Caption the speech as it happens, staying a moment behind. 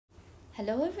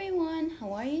Hello everyone,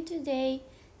 how are you today?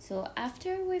 So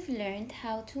after we've learned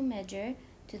how to measure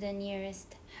to the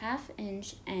nearest half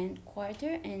inch and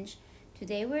quarter inch,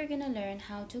 today we're gonna learn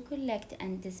how to collect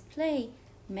and display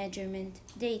measurement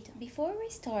data. Before we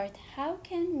start, how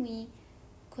can we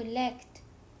collect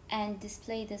and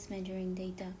display this measuring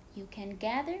data? You can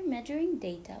gather measuring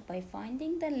data by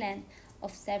finding the length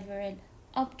of several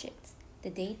objects. The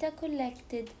data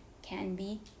collected can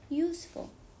be useful.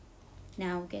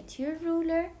 Now get your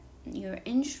ruler, your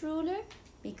inch ruler,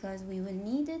 because we will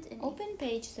need it. Open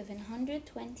page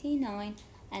 729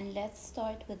 and let's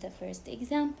start with the first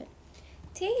example.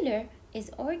 Taylor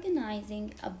is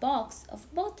organizing a box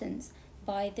of buttons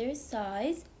by their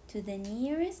size to the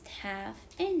nearest half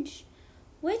inch.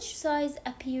 Which size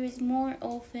appears more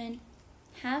often,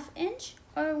 half inch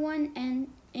or 1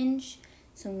 inch?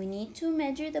 So we need to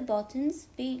measure the buttons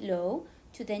below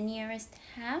to the nearest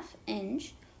half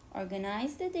inch,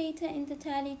 organize the data in the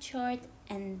tally chart,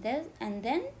 and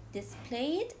then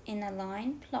display it in a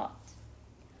line plot.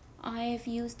 I have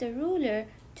used a ruler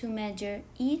to measure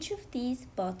each of these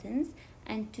buttons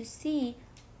and to see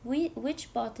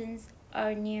which buttons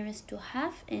are nearest to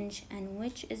half inch and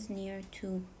which is near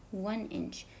to 1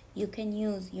 inch. You can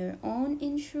use your own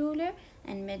inch ruler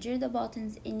and measure the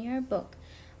buttons in your book.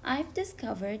 I've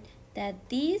discovered that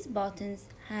these buttons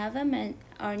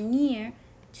are near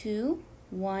to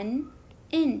 1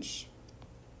 inch,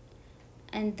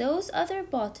 and those other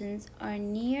buttons are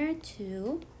near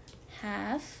to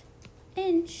half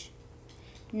inch.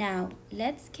 Now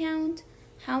let's count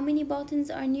how many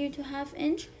buttons are near to half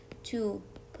inch to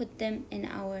put them in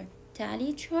our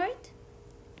tally chart.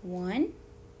 1,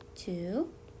 2,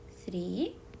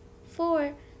 3,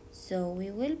 4. So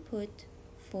we will put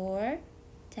 4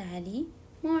 tally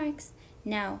marks.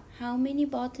 Now how many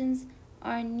buttons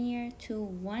are near to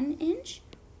 1 inch?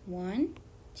 1,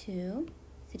 2,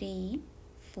 3,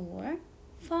 4,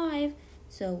 5.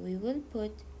 So we will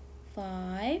put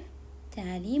 5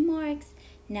 tally marks.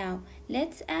 Now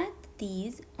let's add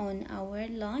these on our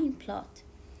line plot.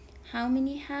 How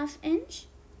many half inch?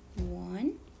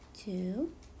 1,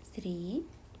 2, 3,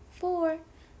 4.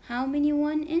 How many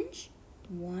 1 inch?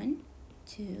 1,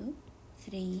 2,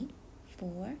 3,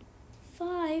 4,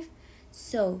 5.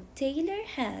 So Taylor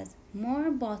has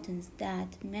more buttons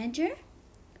that measure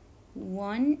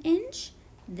 1 inch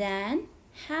than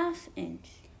half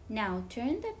inch. Now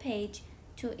turn the page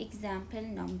to example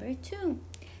number 2.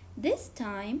 This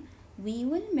time we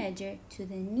will measure to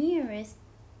the nearest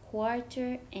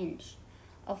quarter inch.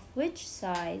 Of which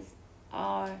size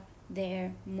are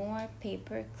there more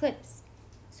paper clips?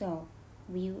 So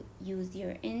we use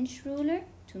your inch ruler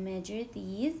to measure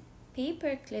these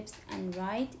paper clips and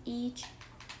write each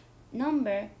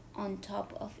number on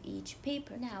top of each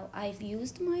paper. Now I've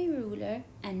used my ruler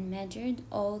and measured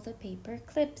all the paper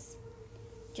clips.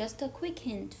 Just a quick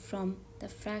hint from the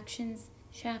fractions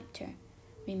chapter.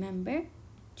 Remember,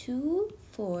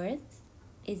 2/4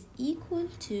 is equal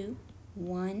to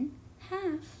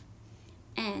 1/2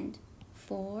 and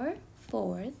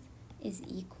 4/4 is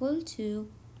equal to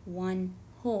 1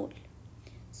 whole.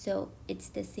 So it's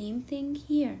the same thing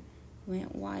here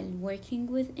while working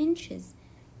with inches.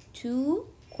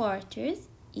 2/4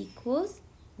 equals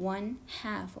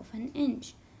 1/2 of an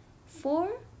inch.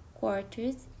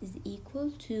 4/4 is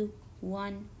equal to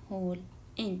 1 whole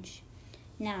inch.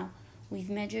 Now we've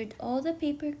measured all the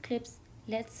paper clips.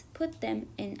 Let's put them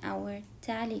in our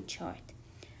tally chart.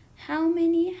 How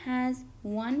many has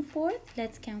 1/4?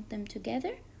 Let's count them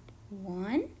together.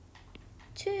 1,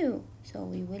 2. So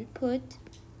we will put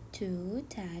 2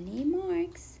 tally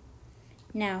marks.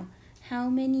 Now how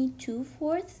many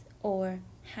 2/4 or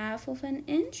half of an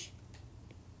inch?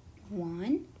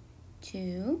 1,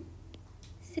 2,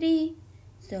 3.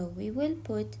 So we will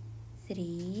put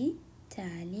 3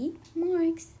 tally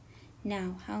marks.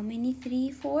 Now how many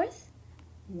 3/4?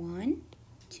 1,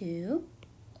 2,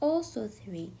 also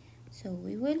 3. So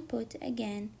we will put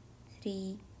again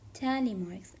 3 tally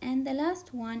marks. And the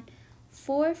last one,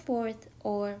 4/4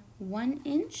 or 1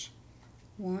 inch?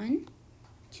 1,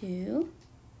 2,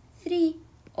 3.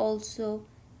 Also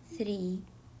 3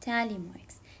 tally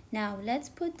marks. Now let's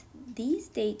put these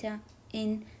data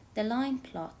in the line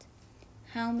plot.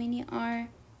 How many are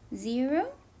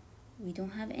 0? We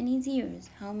don't have any zeros.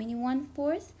 How many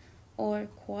 1/4 or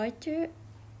quarter?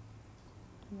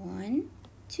 1,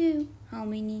 2. How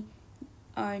many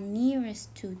are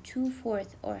nearest to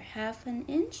 2/4 or half an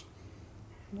inch?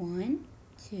 1,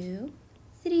 2,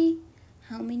 3.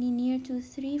 How many near to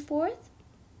 3/4?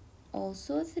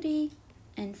 Also 3.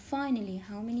 And finally,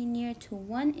 how many near to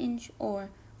 1 inch or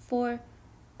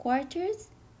 4/4?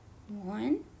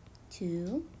 1,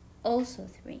 2, also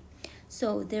 3.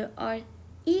 So there are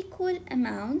equal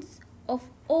amounts of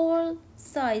all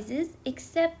sizes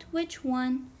except which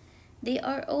one? They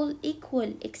are all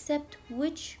equal except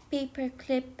which paper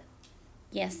clip?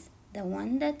 Yes, the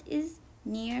one that is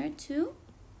near to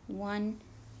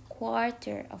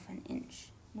 1/4 of an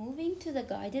inch. Moving to the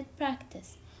guided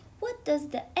practice. What does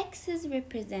the x's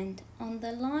represent on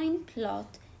the line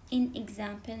plot in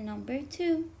example number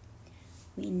 2?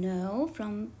 We know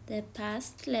from the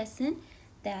past lesson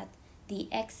that the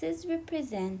x's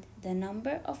represent the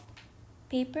number of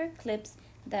paper clips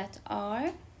that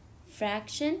are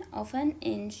fraction of an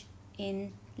inch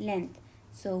in length.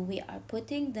 So we are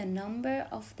putting the number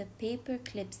of the paper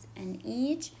clips and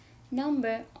each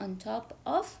number on top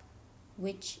of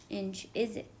which inch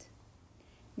is it.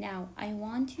 Now I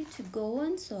want you to go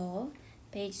and solve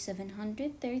page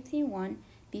 731.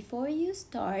 Before you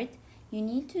start, you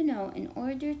need to know in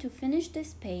order to finish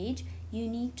this page, you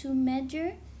need to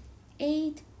measure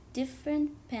 8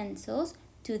 different pencils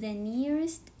to the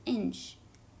nearest inch.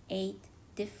 8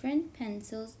 different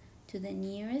pencils to the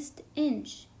nearest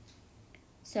inch.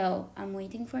 So I'm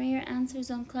waiting for your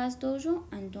answers on Class Dojo,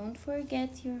 and don't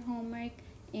forget your homework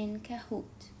in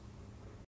Kahoot.